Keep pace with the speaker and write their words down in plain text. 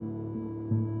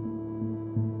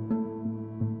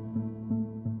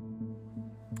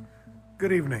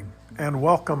Good evening, and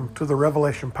welcome to the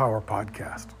Revelation Power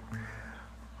Podcast.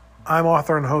 I'm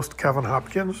author and host Kevin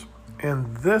Hopkins,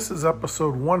 and this is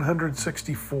episode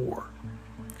 164.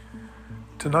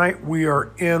 Tonight we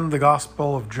are in the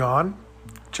Gospel of John,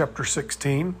 chapter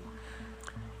 16,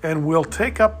 and we'll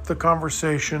take up the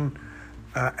conversation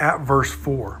at verse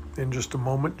 4 in just a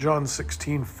moment. John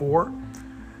 16:4.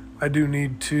 I do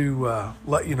need to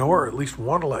let you know, or at least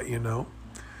want to let you know,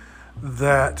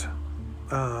 that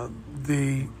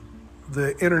the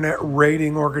internet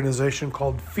rating organization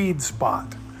called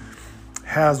FeedSpot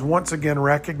has once again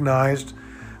recognized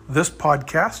this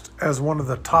podcast as one of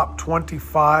the top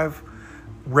 25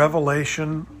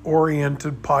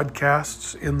 revelation-oriented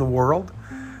podcasts in the world.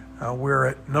 We're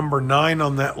at number 9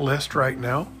 on that list right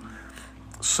now.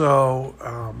 So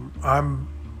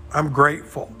I'm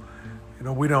grateful. You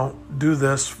know, we don't do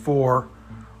this for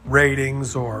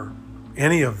ratings or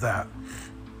any of that.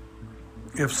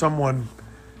 If someone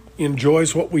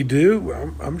enjoys what we do,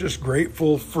 I'm just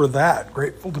grateful for that,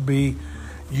 grateful to be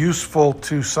useful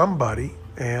to somebody.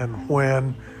 And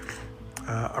when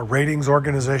a ratings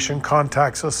organization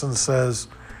contacts us and says,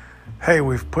 hey,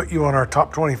 we've put you on our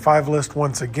top 25 list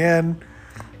once again,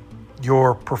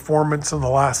 your performance in the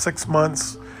last 6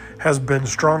 months has been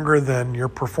stronger than your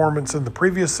performance in the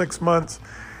previous 6 months.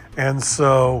 And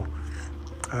so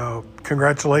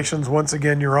congratulations, once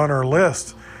again, you're on our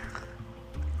list.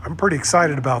 I'm pretty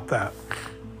excited about that.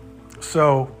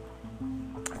 So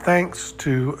thanks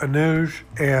to Anuj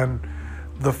and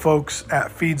the folks at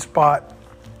FeedSpot.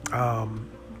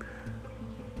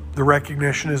 The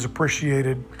recognition is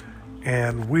appreciated,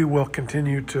 and we will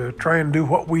continue to try and do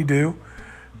what we do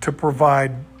to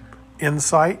provide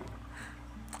insight,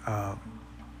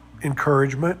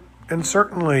 encouragement, and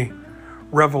certainly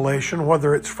revelation,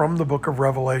 whether it's from the book of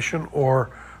Revelation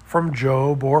or from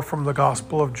Job or from the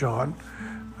Gospel of John.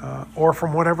 Or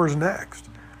from whatever's next.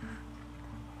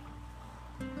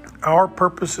 Our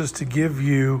purpose is to give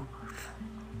you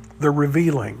the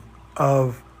revealing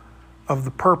of the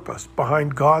purpose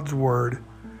behind God's Word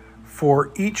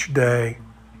for each day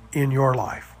in your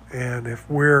life. And if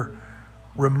we're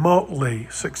remotely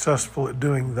successful at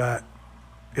doing that,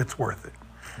 it's worth it.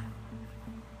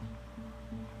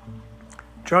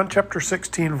 John chapter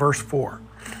 16, verse 4.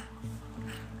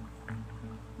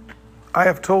 I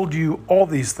have told you all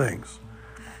these things,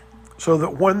 so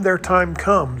that when their time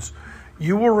comes,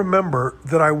 you will remember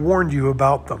that I warned you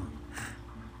about them.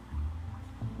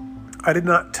 I did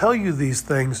not tell you these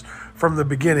things from the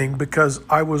beginning because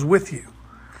I was with you.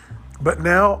 But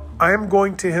now I am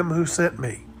going to him who sent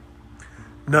me.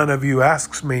 None of you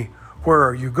asks me, where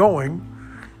are you going?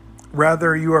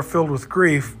 Rather, you are filled with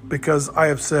grief because I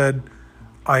have said,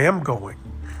 I am going.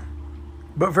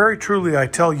 But very truly I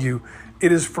tell you,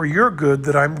 it is for your good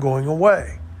that I'm going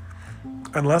away.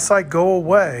 Unless I go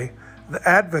away, the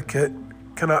advocate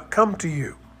cannot come to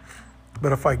you.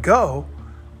 But if I go,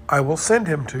 I will send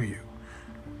him to you.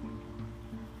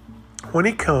 When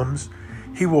he comes,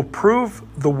 he will prove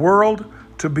the world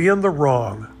to be in the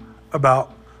wrong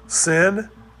about sin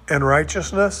and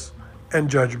righteousness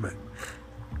and judgment.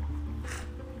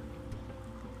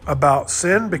 About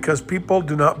sin, because people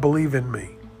do not believe in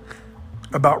me.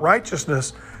 About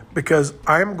righteousness, because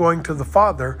I am going to the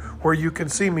Father where you can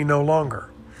see me no longer.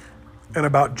 And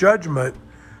about judgment,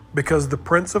 because the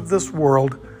prince of this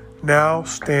world now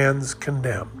stands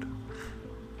condemned.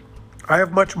 I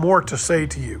have much more to say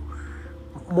to you,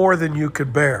 more than you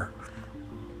could bear.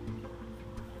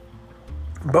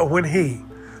 But when he,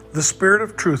 the Spirit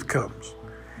of truth, comes,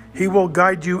 he will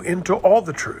guide you into all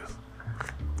the truth.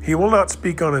 He will not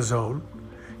speak on his own.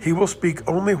 He will speak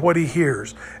only what he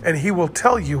hears, and he will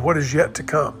tell you what is yet to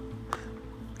come.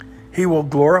 He will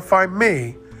glorify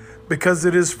me, because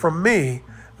it is from me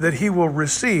that he will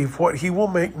receive what he will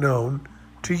make known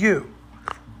to you.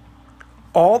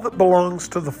 All that belongs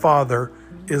to the Father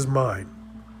is mine.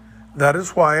 That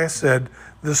is why I said,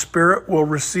 the Spirit will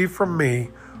receive from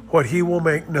me what he will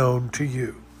make known to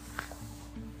you.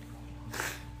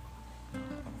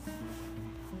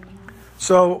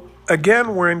 So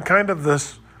again, we're in kind of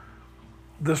this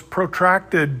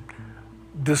protracted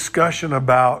discussion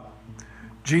about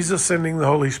Jesus sending the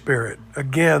Holy Spirit.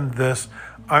 Again,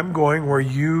 I'm going where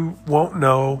you won't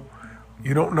know.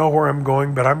 You don't know where I'm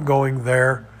going, but I'm going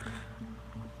there.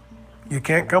 You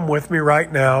can't come with me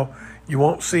right now. You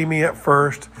won't see me at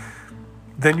first.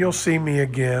 Then you'll see me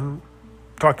again,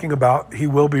 talking about he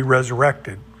will be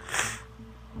resurrected.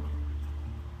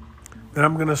 Then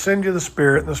I'm going to send you the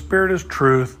Spirit, and the Spirit is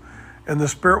truth, and the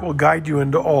Spirit will guide you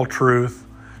into all truth.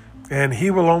 And he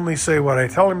will only say what I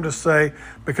tell him to say,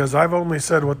 because I've only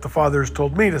said what the Father has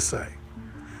told me to say.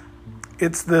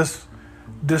 It's this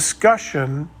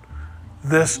discussion,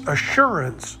 this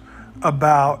assurance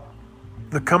about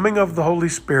the coming of the Holy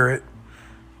Spirit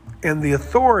and the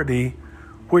authority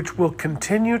which will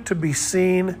continue to be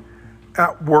seen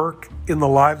at work in the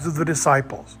lives of the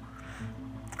disciples.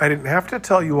 I didn't have to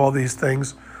tell you all these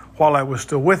things while I was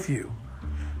still with you.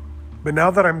 But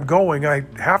now that I'm going, I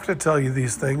have to tell you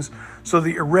these things so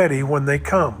that you're ready when they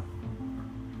come.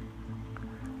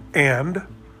 And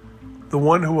the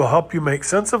one who will help you make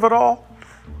sense of it all,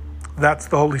 that's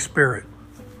the Holy Spirit.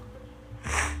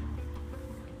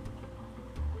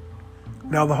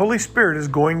 Now, the Holy Spirit is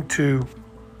going to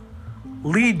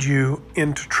lead you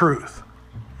into truth.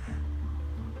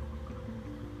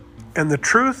 And the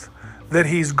truth that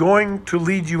he's going to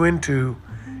lead you into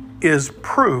is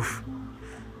proof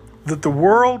that the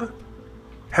world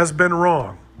has been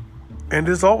wrong and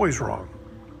is always wrong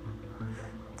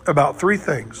about three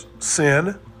things: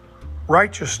 sin,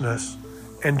 righteousness,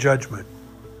 and judgment.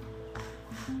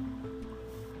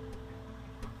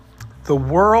 The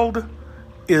world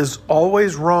is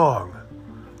always wrong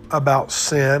about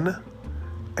sin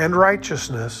and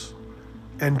righteousness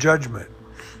and judgment.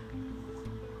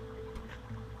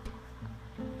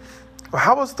 Well,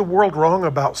 how is the world wrong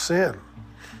about sin?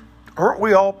 Aren't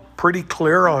we all pretty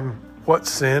clear on what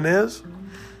sin is?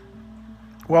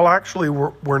 Well, actually,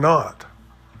 we're not.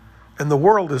 And the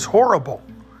world is horrible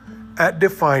at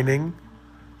defining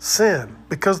sin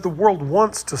because the world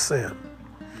wants to sin.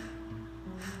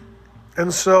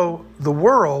 And so the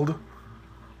world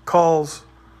calls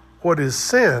what is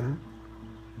sin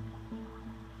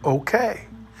okay,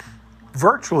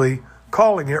 virtually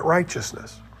calling it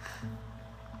righteousness.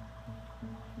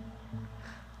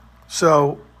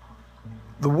 So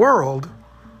the world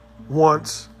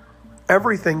wants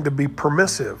everything to be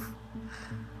permissive.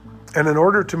 And in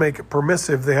order to make it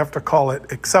permissive, they have to call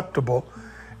it acceptable.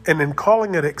 And in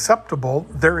calling it acceptable,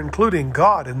 they're including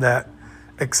God in that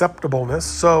acceptableness.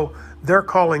 So they're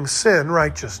calling sin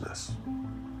righteousness.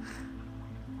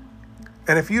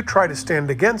 And if you try to stand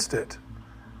against it,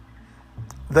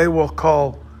 they will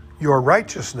call your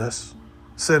righteousness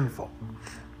sinful.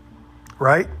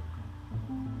 Right?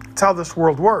 That's how this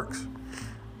world works.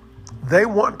 They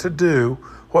want to do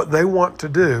what they want to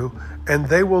do, and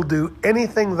they will do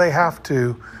anything they have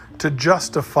to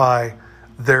justify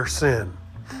their sin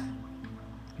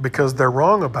because they're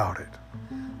wrong about it.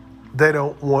 They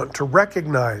don't want to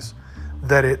recognize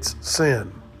that it's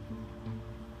sin.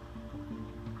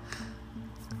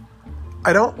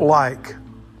 I don't like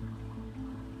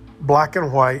black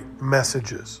and white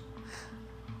messages.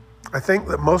 I think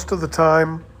that most of the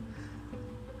time,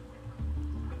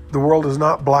 the world is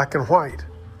not black and white.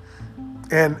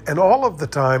 And all of the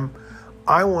time,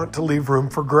 I want to leave room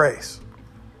for grace.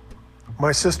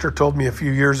 My sister told me a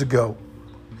few years ago,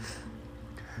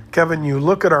 Kevin, you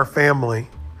look at our family,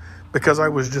 because I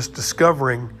was just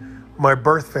discovering my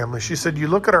birth family. She said, you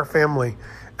look at our family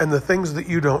and the things that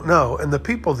you don't know and the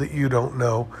people that you don't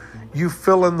know, you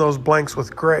fill in those blanks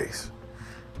with grace.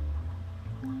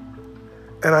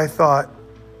 And I thought,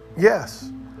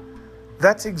 yes,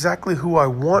 that's exactly who I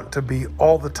want to be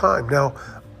all the time. Now,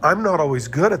 I'm not always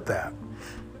good at that.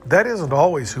 That isn't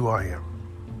always who I am.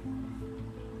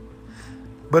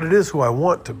 But it is who I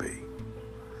want to be.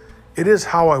 It is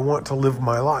how I want to live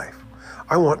my life.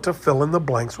 I want to fill in the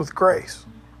blanks with grace.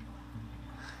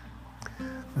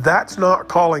 That's not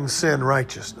calling sin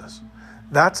righteousness.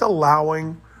 That's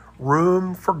allowing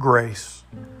room for grace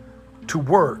to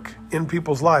work in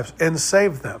people's lives and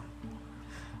save them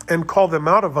and call them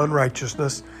out of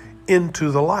unrighteousness into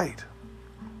the light.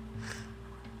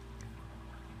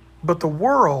 But the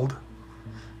world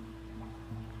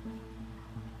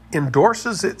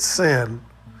endorses its sin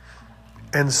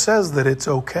and says that it's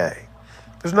okay.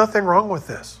 There's nothing wrong with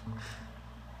this.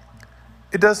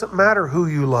 It doesn't matter who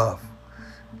you love.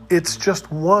 It's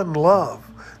just one love.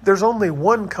 There's only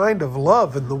one kind of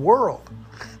love in the world,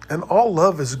 and all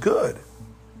love is good.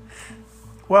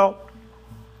 Well,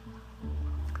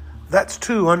 that's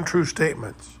two untrue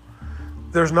statements.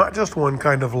 There's not just one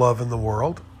kind of love in the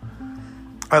world.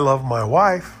 I love my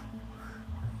wife.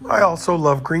 I also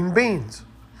love green beans.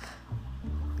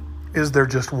 Is there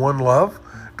just one love?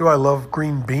 Do I love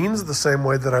green beans the same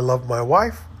way that I love my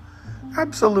wife?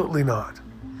 Absolutely not.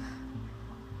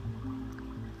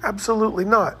 Absolutely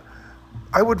not.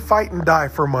 I would fight and die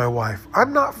for my wife.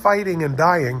 I'm not fighting and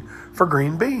dying for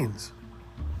green beans.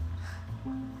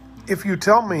 If you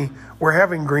tell me we're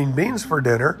having green beans for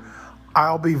dinner,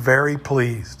 I'll be very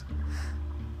pleased.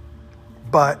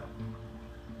 But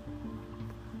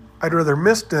I'd rather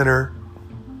miss dinner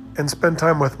and spend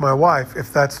time with my wife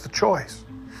if that's the choice.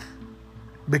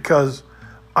 Because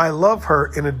I love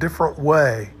her in a different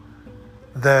way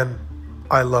than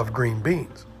I love green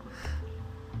beans.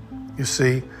 You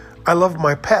see, I love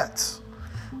my pets.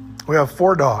 We have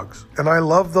 4 dogs, and I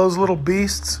love those little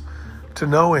beasts to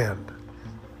no end.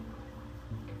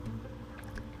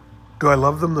 Do I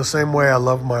love them the same way I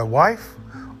love my wife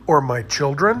or my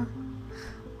children?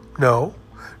 No.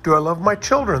 Do I love my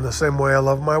children the same way I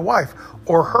love my wife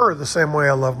or her the same way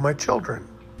I love my children?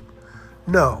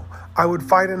 No. I would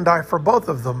fight and die for both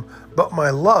of them, but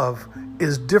my love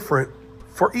is different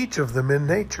for each of them in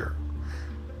nature.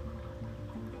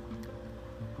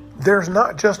 There's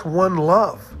not just one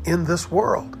love in this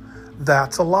world.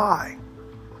 That's a lie.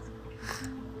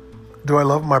 Do I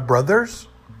love my brothers?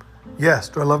 Yes.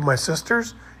 Do I love my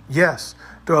sisters? Yes.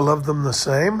 Do I love them the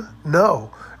same?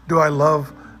 No. Do I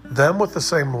love them with the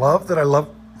same love that I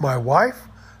love my wife?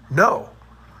 No.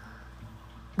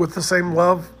 With the same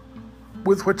love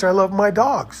with which I love my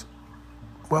dogs?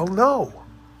 Well, no.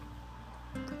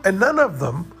 And none of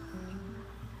them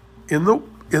in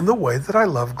the way that I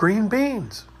love green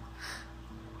beans.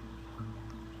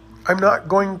 I'm not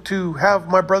going to have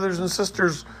my brothers and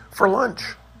sisters for lunch,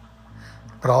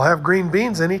 but I'll have green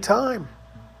beans anytime.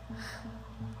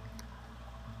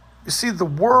 You see, the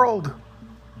world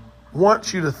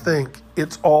wants you to think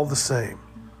it's all the same.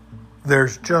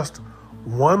 There's just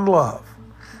one love,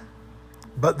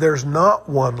 but there's not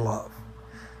one love.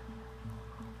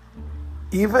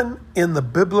 Even in the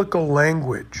biblical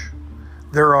language,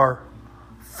 there are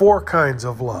 4 kinds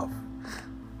of love.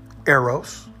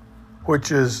 Eros,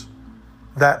 which is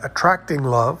that attracting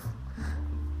love,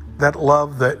 that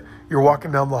love that you're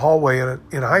walking down the hallway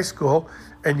in high school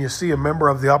and you see a member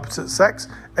of the opposite sex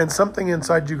and something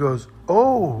inside you goes,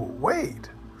 oh, wait,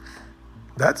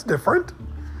 that's different.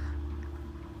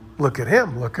 Look at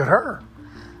him, look at her.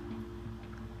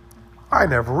 I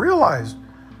never realized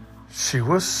she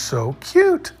was so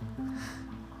cute.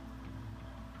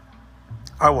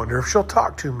 I wonder if she'll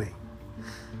talk to me.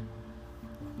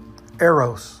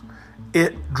 Eros,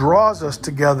 it draws us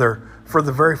together for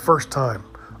the very first time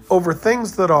over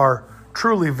things that are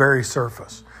truly very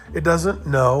surface. It doesn't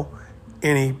know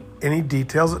any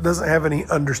details. It doesn't have any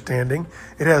understanding.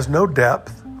 It has no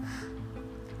depth.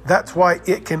 That's why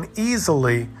it can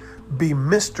easily be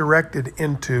misdirected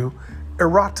into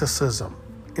eroticism,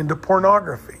 into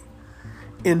pornography,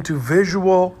 into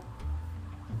visual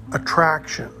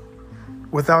attraction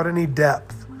without any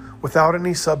depth, without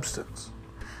any substance.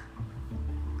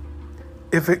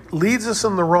 If it leads us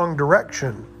in the wrong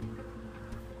direction,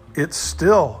 it's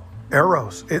still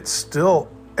eros. It's still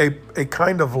a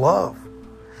kind of love.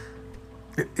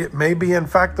 It may be, in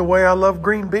fact, the way I love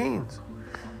green beans.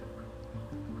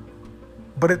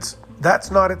 But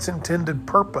that's not its intended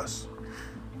purpose.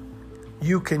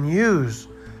 You can use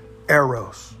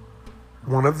eros,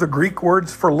 one of the Greek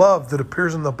words for love that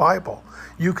appears in the Bible.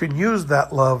 You can use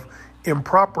that love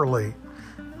improperly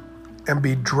and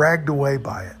be dragged away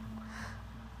by it.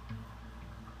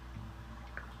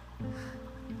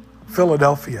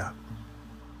 Philadelphia.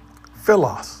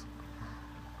 Philos.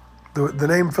 The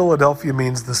name Philadelphia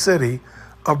means the city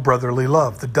of brotherly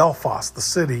love. The Delphos, the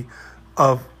city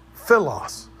of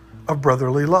Philos, of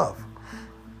brotherly love.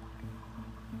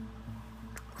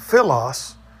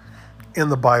 Philos in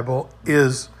the Bible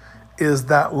is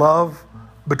that love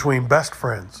between best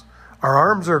friends. Our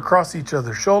arms are across each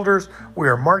other's shoulders. We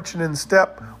are marching in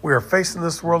step. We are facing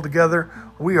this world together.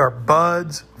 We are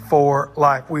buds for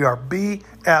life. We are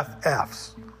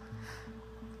BFFs.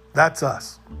 That's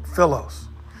us. Philos.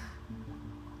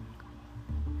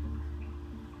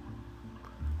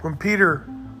 When Peter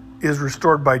is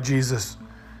restored by Jesus,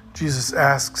 Jesus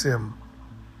asks him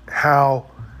how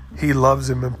he loves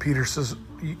him. And Peter says,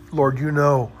 Lord, you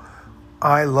know,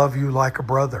 I love you like a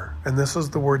brother. And this is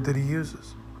the word that he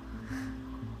uses.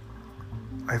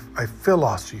 I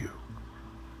philos you.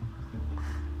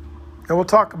 And we'll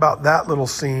talk about that little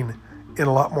scene in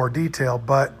a lot more detail,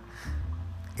 but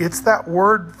it's that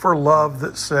word for love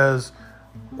that says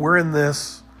we're in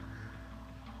this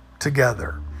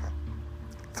together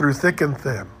through thick and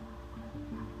thin.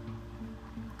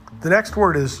 The next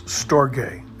word is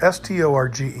storge,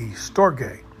 S-T-O-R-G-E,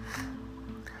 storge.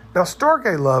 Now,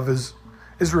 storge love is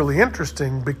really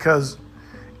interesting because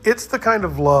it's the kind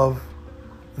of love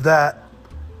that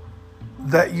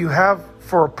you have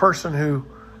for a person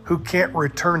who can't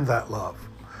return that love.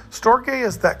 Storge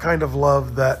is that kind of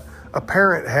love that a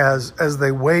parent has as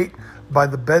they wait by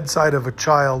the bedside of a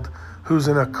child who's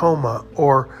in a coma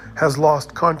or has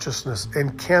lost consciousness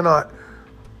and cannot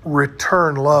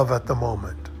return love at the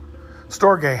moment.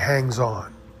 Storge hangs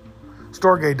on.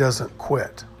 Storge doesn't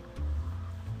quit.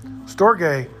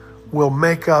 Storge will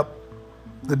make up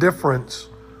the difference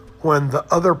when the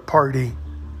other party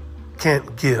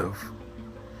can't give.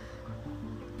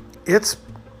 It's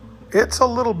a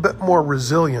little bit more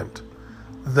resilient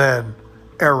than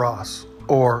eros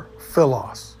or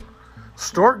philos.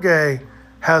 Storge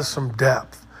has some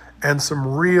depth and some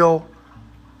real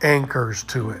anchors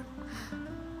to it.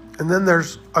 And then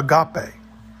there's agape,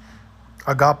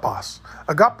 agapos.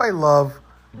 Agape love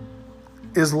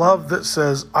is love that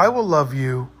says, I will love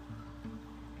you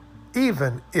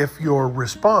even if your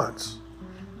response,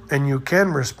 and you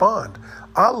can respond,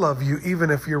 I'll love you even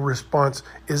if your response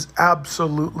is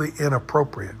absolutely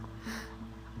inappropriate.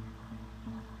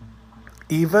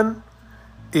 Even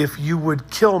if you would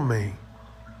kill me,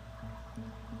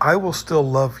 I will still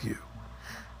love you.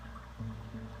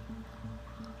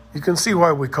 You can see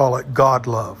why we call it God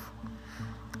love.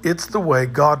 It's the way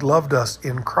God loved us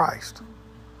in Christ.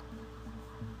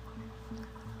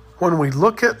 When we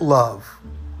look at love,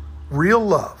 real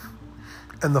love,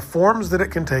 and the forms that it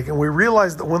can take, and we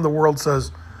realize that when the world says,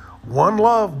 one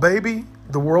love, baby,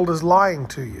 the world is lying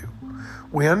to you.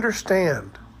 We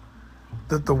understand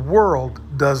that the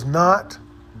world does not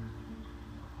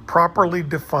properly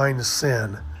define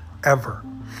sin ever.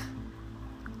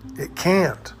 It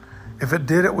can't. If it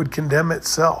did, it would condemn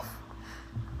itself.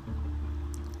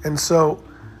 And so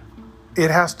it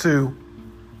has to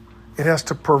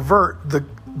pervert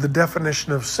the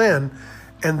definition of sin,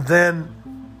 and then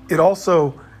it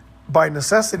also, by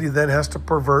necessity, then has to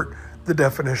pervert the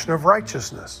definition of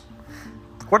righteousness.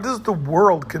 What does the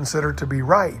world consider to be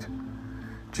right?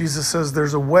 Jesus says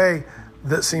there's a way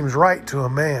that seems right to a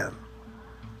man,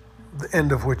 the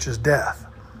end of which is death.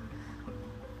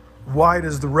 Wide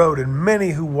is the road, and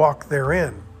many who walk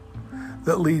therein,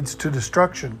 that leads to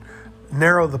destruction.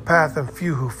 Narrow the path, and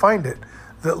few who find it,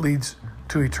 that leads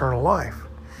to eternal life.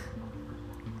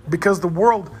 Because the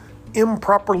world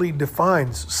improperly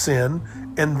defines sin,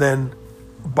 and then,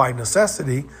 by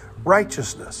necessity,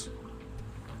 righteousness.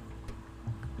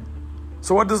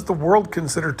 So what does the world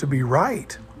consider to be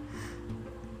right?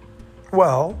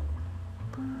 Well,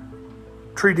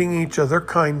 treating each other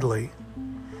kindly,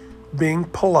 being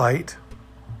polite,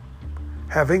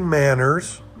 having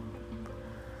manners,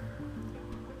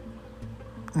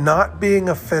 not being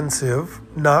offensive,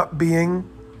 not being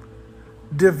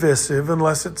divisive,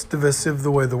 unless it's divisive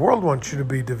the way the world wants you to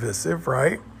be divisive,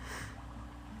 right?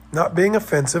 Not being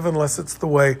offensive unless it's the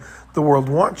way the world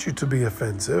wants you to be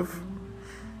offensive.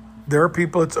 There are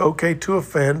people it's okay to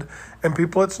offend, and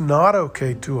people it's not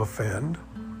okay to offend.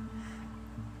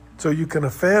 So you can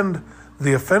offend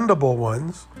the offendable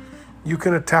ones. You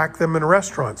can attack them in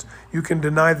restaurants. You can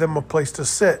deny them a place to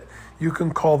sit. You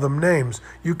can call them names.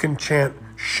 You can chant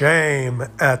shame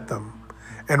at them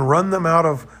and run them out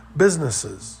of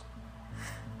businesses.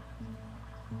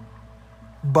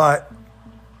 But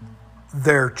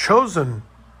their chosen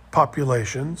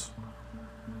populations,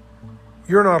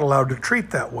 you're not allowed to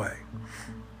treat that way.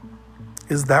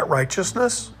 Is that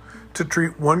righteousness? To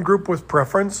treat one group with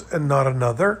preference and not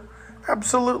another?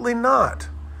 Absolutely not.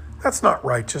 That's not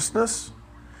righteousness.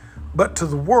 But to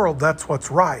the world, that's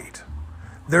what's right.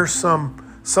 There's some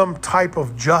type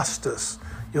of justice.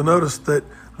 You'll notice that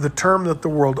the term that the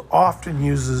world often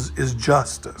uses is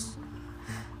justice.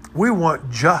 We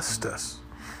want justice.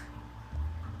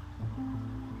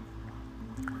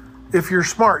 If you're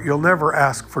smart, you'll never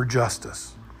ask for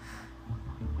justice.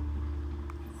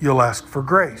 You'll ask for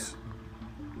grace.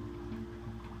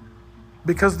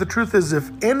 Because the truth is,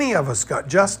 if any of us got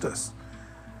justice,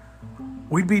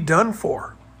 we'd be done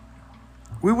for.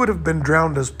 We would have been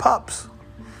drowned as pups.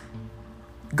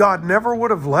 God never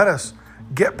would have let us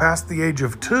get past the age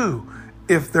of 2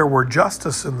 if there were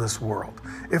justice in this world.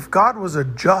 If God was a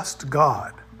just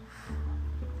God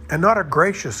and not a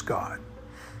gracious God.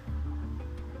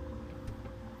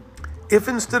 If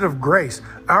instead of grace,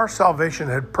 our salvation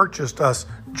had purchased us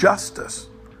justice,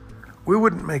 we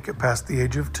wouldn't make it past the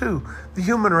age of 2. The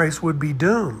human race would be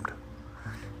doomed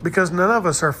because none of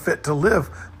us are fit to live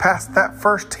past that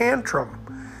first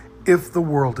tantrum if the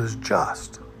world is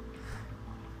just.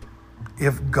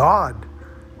 If God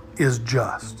is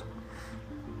just.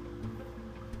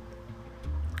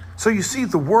 So you see,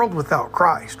 the world without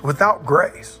Christ, without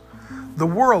grace, the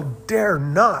world dare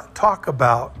not talk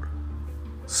about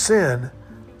sin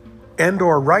and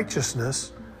or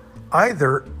righteousness,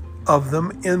 either of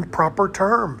them, in proper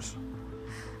terms,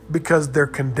 because they're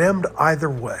condemned either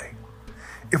way.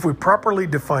 If we properly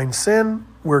define sin,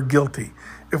 we're guilty.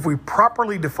 If we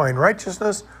properly define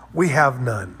righteousness, we have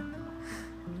none.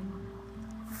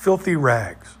 Filthy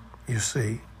rags, you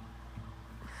see.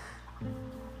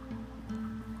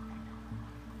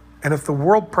 And if the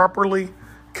world properly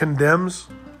condemns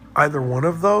either one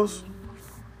of those,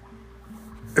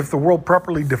 if the world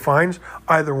properly defines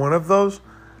either one of those,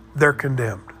 they're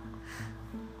condemned.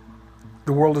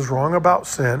 The world is wrong about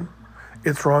sin,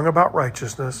 it's wrong about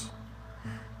righteousness,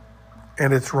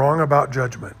 and it's wrong about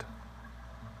judgment.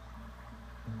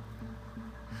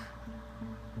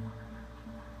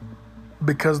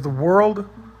 Because the world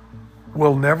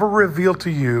will never reveal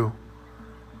to you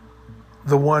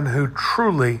the one who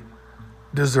truly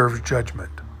deserves judgment.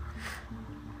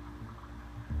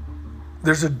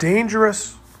 There's a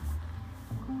dangerous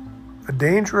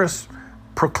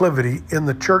proclivity in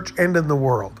the church and in the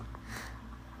world.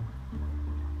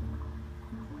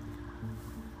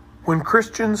 When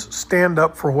Christians stand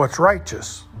up for what's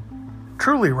righteous,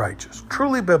 truly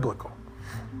biblical,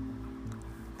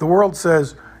 the world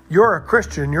says, you're a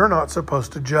Christian, you're not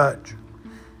supposed to judge.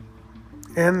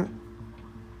 And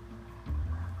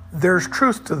there's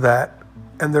truth to that,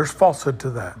 and there's falsehood to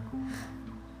that.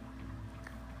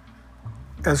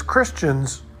 As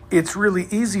Christians, it's really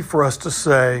easy for us to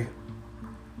say,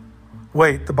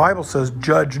 wait, the Bible says,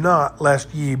 judge not,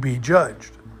 lest ye be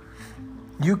judged.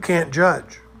 You can't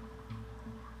judge.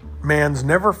 Man's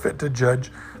never fit to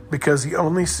judge because he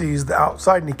only sees the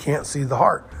outside and he can't see the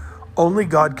heart. Only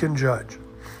God can judge.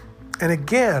 And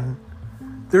again,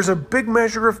 there's a big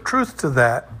measure of truth to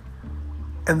that,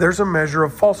 and there's a measure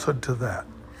of falsehood to that.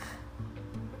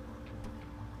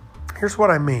 Here's what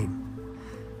I mean.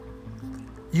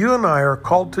 You and I are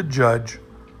called to judge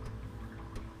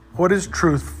what is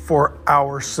truth for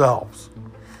ourselves.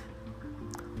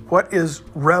 What is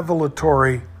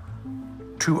revelatory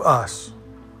to us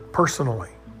personally.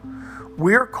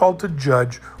 We are called to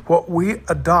judge what we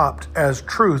adopt as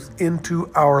truth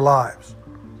into our lives.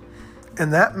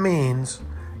 And that means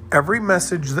every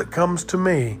message that comes to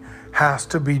me has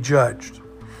to be judged.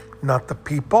 Not the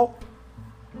people,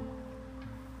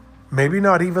 maybe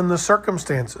not even the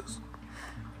circumstances,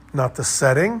 not the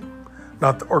setting,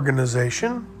 not the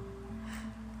organization,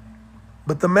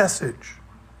 but the message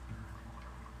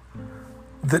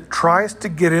that tries to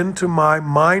get into my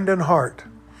mind and heart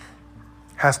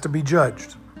has to be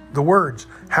judged. The words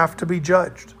have to be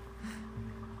judged.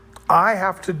 I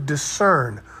have to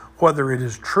discern whether it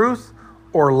is truth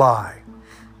or lie.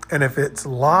 And if it's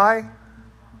lie,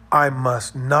 I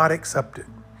must not accept it.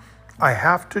 I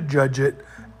have to judge it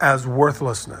as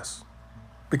worthlessness,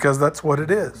 because that's what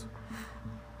it is.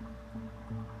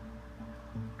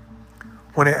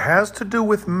 When it has to do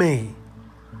with me,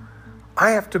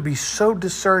 I have to be so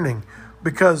discerning,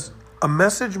 because a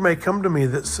message may come to me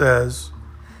that says,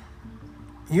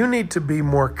 you need to be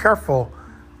more careful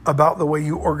about the way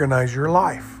you organize your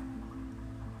life,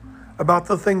 about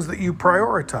the things that you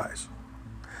prioritize.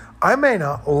 I may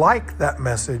not like that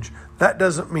message. That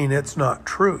doesn't mean it's not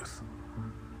truth.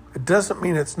 It doesn't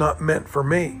mean it's not meant for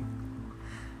me.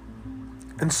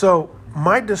 And so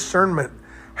my discernment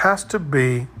has to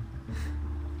be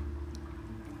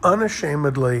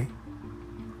unashamedly,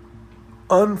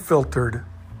 unfiltered,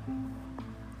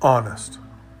 honest.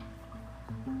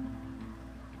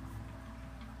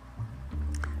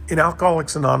 In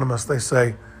Alcoholics Anonymous, they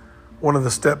say one of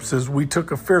the steps is we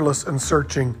took a fearless and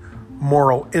searching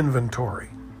moral inventory.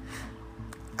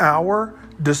 Our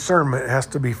discernment has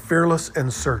to be fearless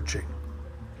and searching.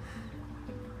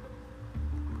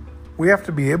 We have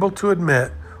to be able to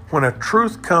admit when a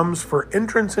truth comes for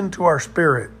entrance into our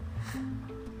spirit.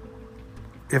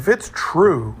 If it's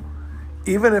true,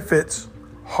 even if it's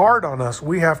hard on us,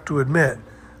 we have to admit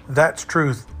that's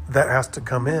truth that has to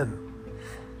come in.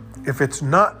 If it's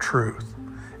not truth,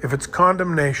 if it's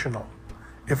condemnational,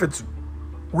 if it's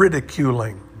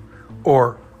ridiculing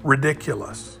or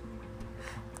ridiculous,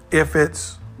 if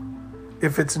it's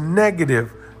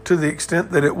negative to the extent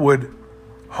that it would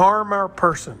harm our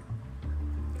person,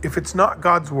 if it's not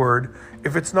God's word,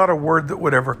 if it's not a word that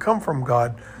would ever come from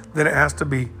God, then it has to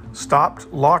be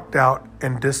stopped, locked out,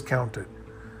 and discounted,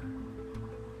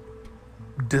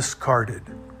 discarded.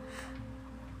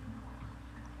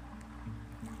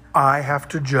 I have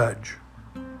to judge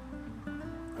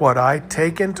what I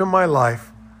take into my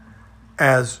life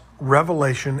as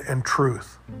revelation and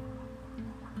truth,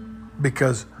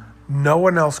 because no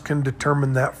one else can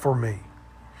determine that for me.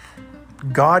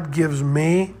 God gives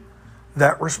me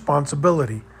that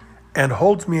responsibility and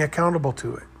holds me accountable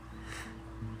to it.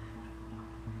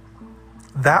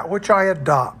 That which I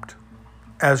adopt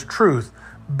as truth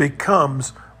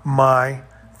becomes my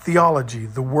theology.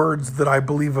 The words that I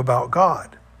believe about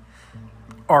God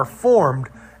are formed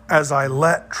as I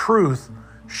let truth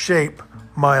shape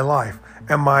my life.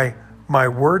 And my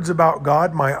words about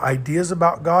God, my ideas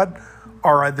about God,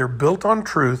 are either built on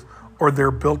truth or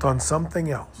they're built on something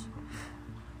else.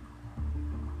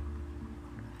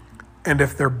 And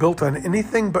if they're built on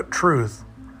anything but truth,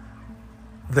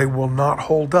 they will not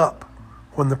hold up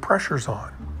when the pressure's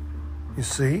on. You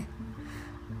see?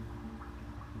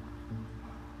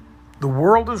 The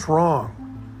world is wrong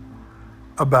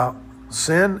about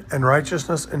sin and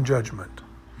righteousness and judgment.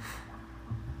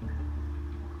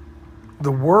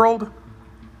 The world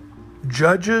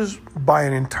judges by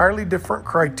an entirely different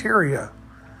criteria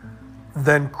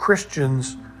than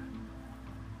Christians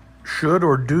should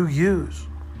or do use.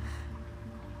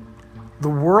 The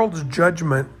world's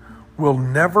judgment will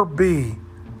never be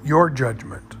your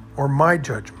judgment or my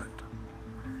judgment.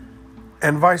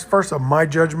 And vice versa, my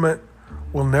judgment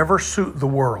will never suit the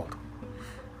world.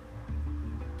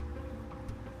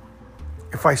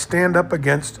 If I stand up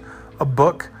against a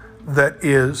book that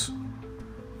is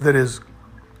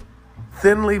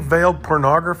thinly veiled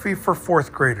pornography for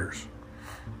fourth graders,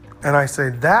 and I say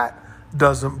that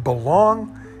doesn't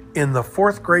belong in the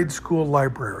fourth grade school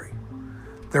library,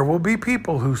 there will be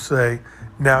people who say,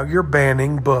 now you're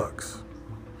banning books.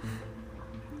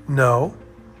 No,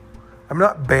 I'm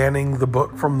not banning the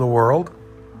book from the world.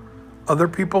 Other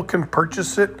people can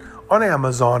purchase it on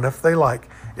Amazon if they like.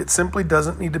 It simply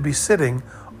doesn't need to be sitting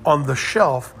on the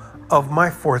shelf of my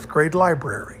fourth grade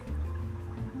library.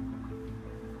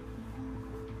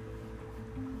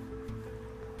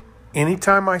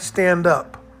 Anytime I stand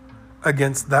up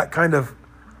against that kind of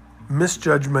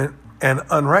misjudgment and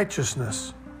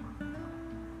unrighteousness,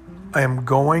 I am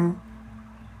going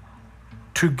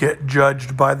to get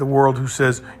judged by the world who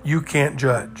says, you can't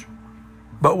judge,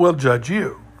 but we'll judge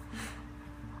you.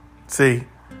 See,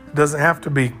 it doesn't have to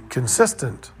be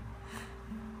consistent.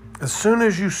 As soon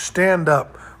as you stand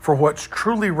up for what's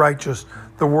truly righteous,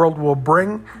 the world will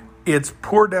bring its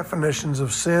poor definitions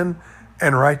of sin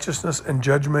and righteousness and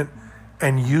judgment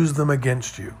and use them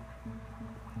against you.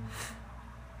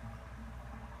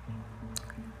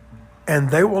 And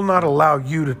they will not allow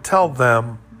you to tell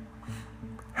them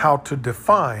how to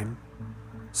define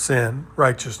sin,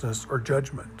 righteousness, or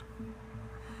judgment.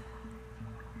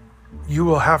 You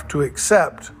will have to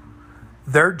accept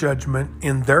their judgment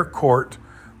in their court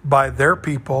by their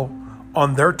people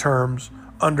on their terms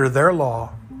under their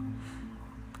law.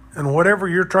 And whatever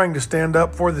you're trying to stand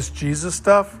up for, this Jesus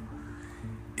stuff,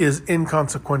 is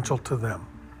inconsequential to them.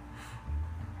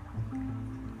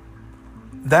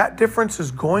 That difference is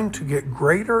going to get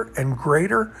greater and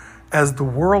greater as the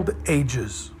world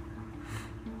ages.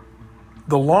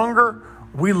 The longer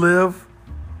we live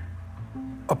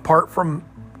apart from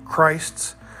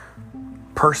Christ's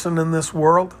person in this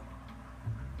world,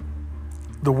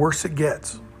 the worse it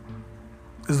gets.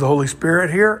 Is the Holy Spirit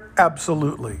here?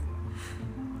 Absolutely.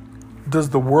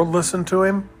 Does the world listen to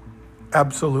him?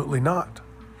 Absolutely not.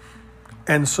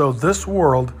 And so this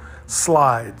world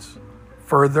slides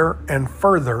further and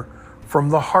further from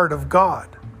the heart of God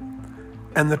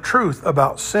and the truth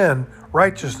about sin,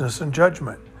 righteousness, and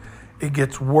judgment. It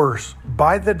gets worse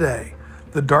by the day.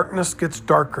 The darkness gets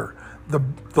darker.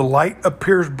 The light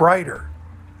appears brighter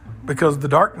because the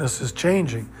darkness is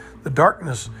changing. The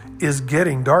darkness is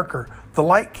getting darker. The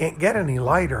light can't get any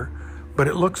lighter, but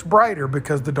it looks brighter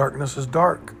because the darkness is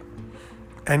dark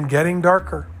and getting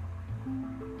darker.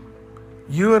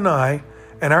 You and I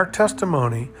and our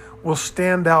testimony will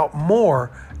stand out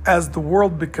more as the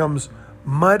world becomes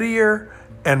muddier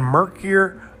and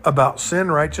murkier about sin,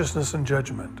 righteousness, and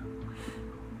judgment.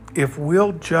 If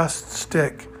we'll just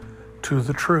stick to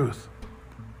the truth.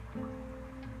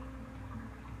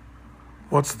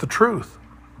 What's the truth?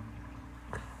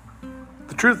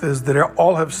 The truth is that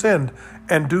all have sinned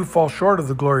and do fall short of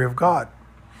the glory of God.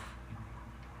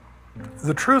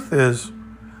 The truth is,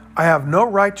 I have no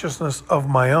righteousness of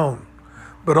my own,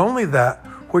 but only that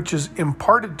which is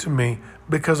imparted to me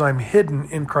because I'm hidden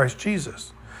in Christ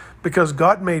Jesus. Because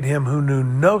God made him who knew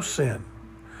no sin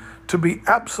to be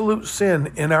absolute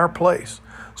sin in our place,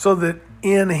 so that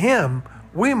in him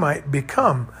we might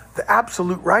become the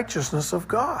absolute righteousness of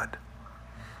God.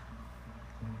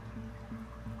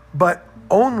 But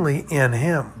only in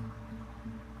him.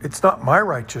 It's not my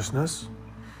righteousness.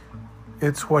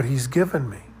 It's what he's given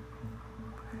me.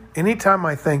 Anytime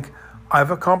I think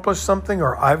I've accomplished something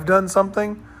or I've done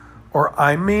something or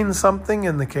I mean something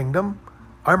in the kingdom,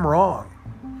 I'm wrong.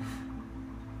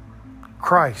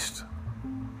 Christ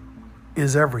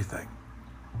is everything.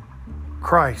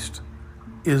 Christ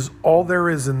is all there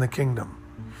is in the kingdom.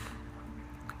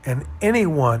 And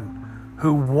anyone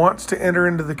who wants to enter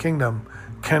into the kingdom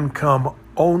can come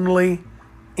only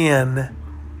in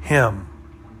him.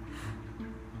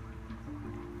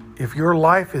 If your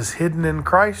life is hidden in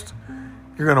Christ,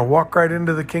 You're going to walk right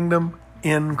into the kingdom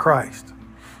in Christ.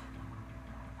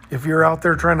 If you're out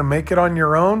there trying to make it on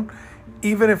your own,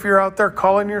 even if you're out there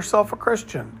calling yourself a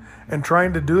Christian and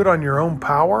trying to do it on your own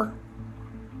power,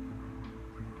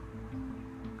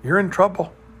 you're in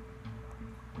trouble.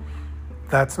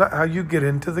 That's not how you get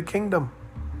into the kingdom.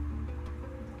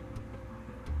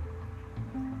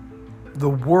 The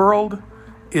world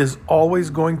is always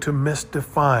going to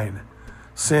misdefine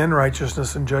sin,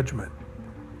 righteousness, and judgment.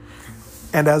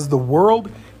 And as the world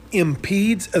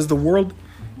impedes, as the world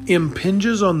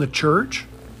impinges on the church,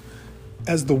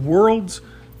 as the world's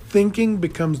thinking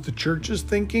becomes the church's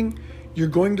thinking, you're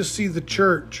going to see the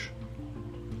church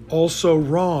also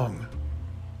wrong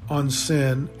on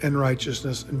sin and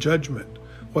righteousness and judgment.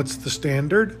 What's the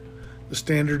standard? The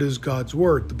standard is God's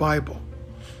word, the Bible.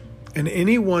 And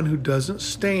anyone who doesn't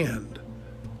stand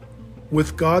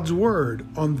with God's word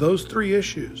on those three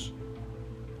issues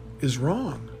is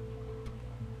wrong.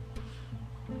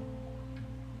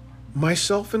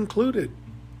 Myself included.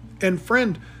 And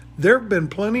friend, there have been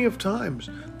plenty of times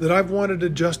that I've wanted to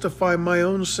justify my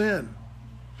own sin,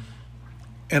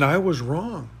 and I was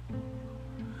wrong.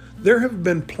 There have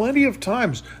been plenty of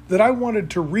times that I wanted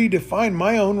to redefine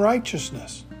my own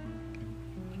righteousness,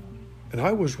 and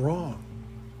I was wrong.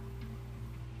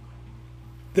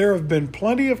 There have been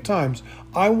plenty of times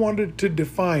I wanted to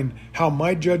define how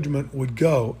my judgment would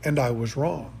go, and I was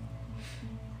wrong.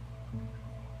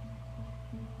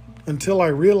 Until I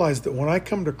realized that when I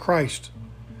come to Christ,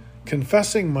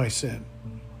 confessing my sin,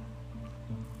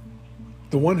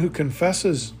 the one who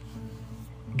confesses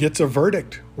gets a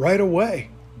verdict right away.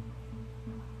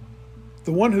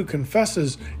 The one who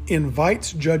confesses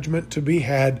invites judgment to be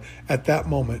had at that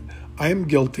moment. I am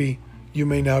guilty. You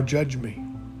may now judge me.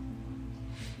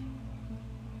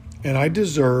 And I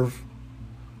deserve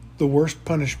the worst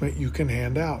punishment you can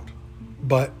hand out.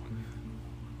 But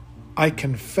I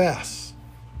confess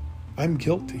I'm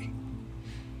guilty.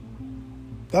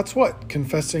 That's what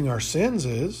confessing our sins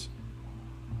is.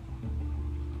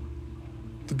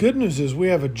 The good news is we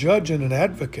have a judge and an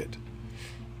advocate.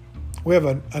 We have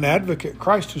an advocate,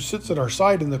 Christ, who sits at our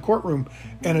side in the courtroom,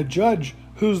 and a judge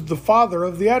who's the father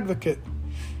of the advocate.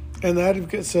 And the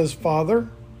advocate says, Father,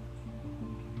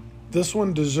 this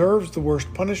one deserves the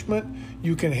worst punishment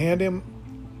you can hand him,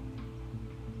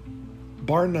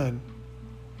 bar none.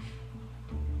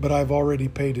 But I've already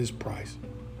paid his price.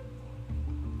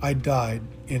 I died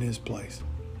in his place.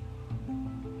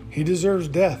 He deserves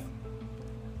death,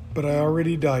 but I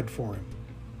already died for him.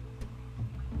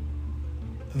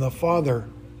 And the Father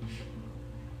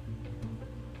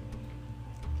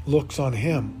looks on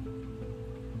him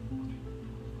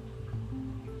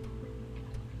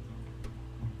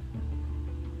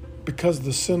because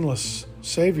the sinless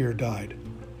Savior died.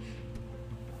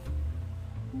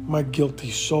 My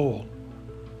guilty soul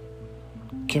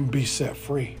can be set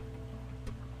free.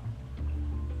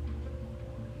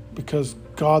 Because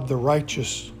God the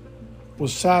righteous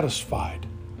was satisfied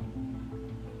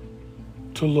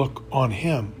to look on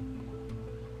him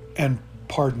and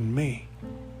pardon me.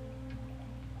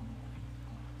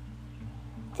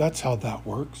 That's how that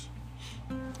works.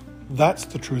 That's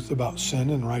the truth about sin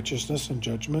and righteousness and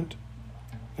judgment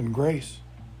and grace.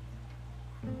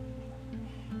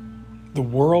 The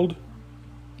world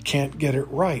can't get it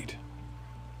right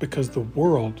because the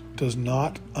world does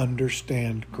not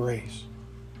understand grace.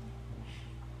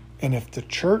 And if the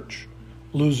church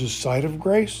loses sight of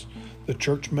grace, the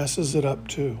church messes it up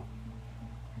too.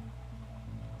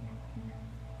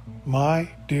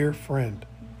 My dear friend,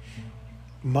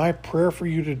 my prayer for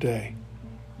you today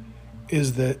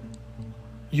is that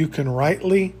you can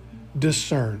rightly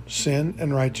discern sin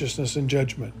and righteousness and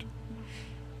judgment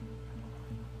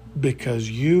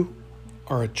because you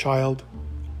are a child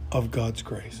of God's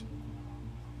grace.